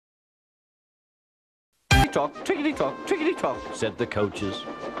Tickety-tock, tickety-tock, tickety-tock, said the coaches.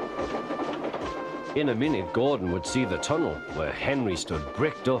 In a minute, Gordon would see the tunnel where Henry stood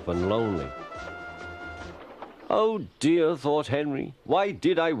bricked up and lonely. Oh dear, thought Henry, why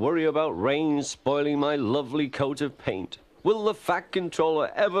did I worry about rain spoiling my lovely coat of paint? Will the Fat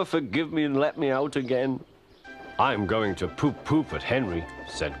Controller ever forgive me and let me out again? I'm going to poop at Henry,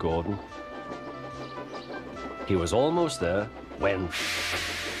 said Gordon. He was almost there when...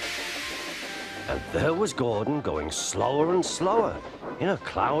 And there was Gordon going slower and slower in a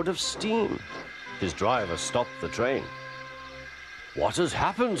cloud of steam. His driver stopped the train. What has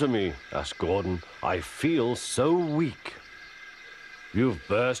happened to me? Asked Gordon. I feel so weak. You've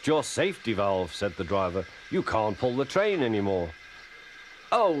burst your safety valve, said the driver. You can't pull the train anymore.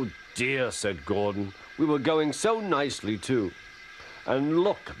 Oh dear, said Gordon. We were going so nicely too. And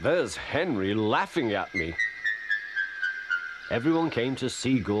look, there's Henry laughing at me. Everyone came to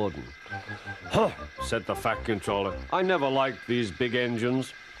see Gordon. Huh, said the Fat Controller. I never liked these big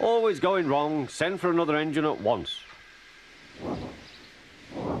engines. Always going wrong. Send for another engine at once.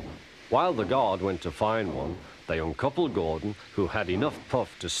 While the guard went to find one, they uncoupled Gordon, who had enough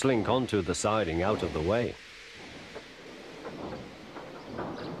puff to slink onto the siding out of the way.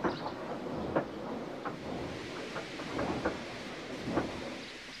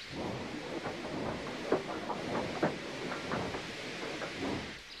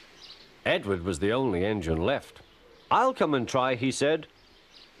 Edward was the only engine left. I'll come and try, he said.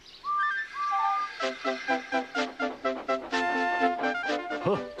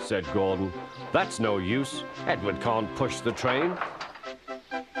 Huh, said Gordon. That's no use. Edward can't push the train.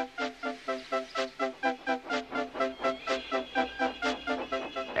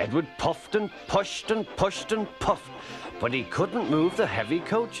 Edward puffed and pushed and pushed and puffed, but he couldn't move the heavy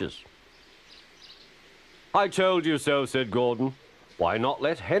coaches. I told you so, said Gordon. Why not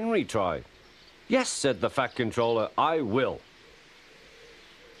let Henry try? Yes, said the Fat Controller, I will.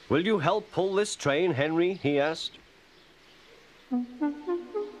 Will you help pull this train, Henry? He asked.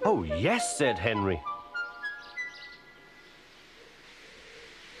 Oh, yes, said Henry.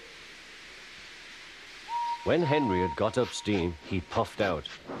 When Henry had got up steam, he puffed out.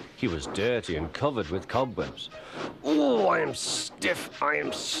 He was dirty and covered with cobwebs. Oh, I am stiff,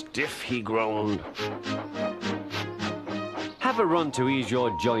 he groaned. Have a run to ease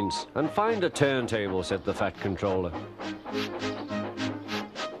your joints and find a turntable, said the Fat Controller.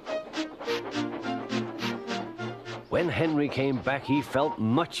 When Henry came back, he felt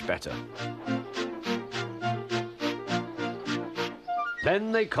much better.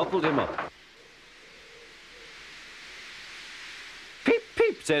 Then they coupled him up. Peep,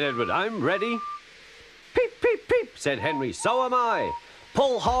 peep, said Edward, I'm ready. Peep, peep, peep, said Henry, so am I.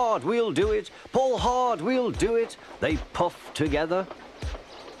 Pull hard, we'll do it. Pull hard, we'll do it. They puffed together.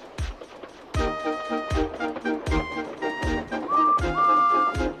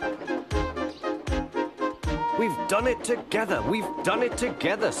 We've done it together, we've done it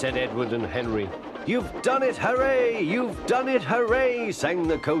together, said Edward and Henry. You've done it, hooray! You've done it, hooray! Sang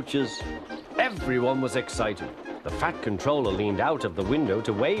the coaches. Everyone was excited. The Fat Controller leaned out of the window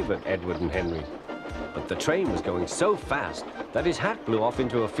to wave at Edward and Henry. But the train was going so fast that his hat blew off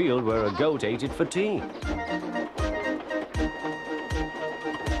into a field where a goat ate it for tea.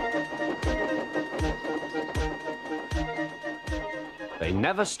 They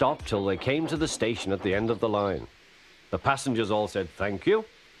never stopped till they came to the station at the end of the line. The passengers all said thank you,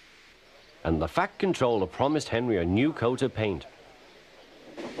 and the Fat Controller promised Henry a new coat of paint.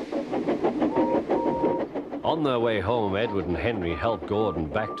 On their way home, Edward and Henry helped Gordon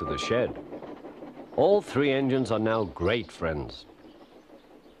back to the shed. All three engines are now great friends.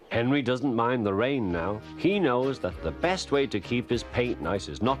 Henry doesn't mind the rain now. He knows that the best way to keep his paint nice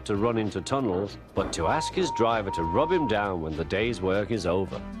is not to run into tunnels, but to ask his driver to rub him down when the day's work is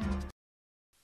over.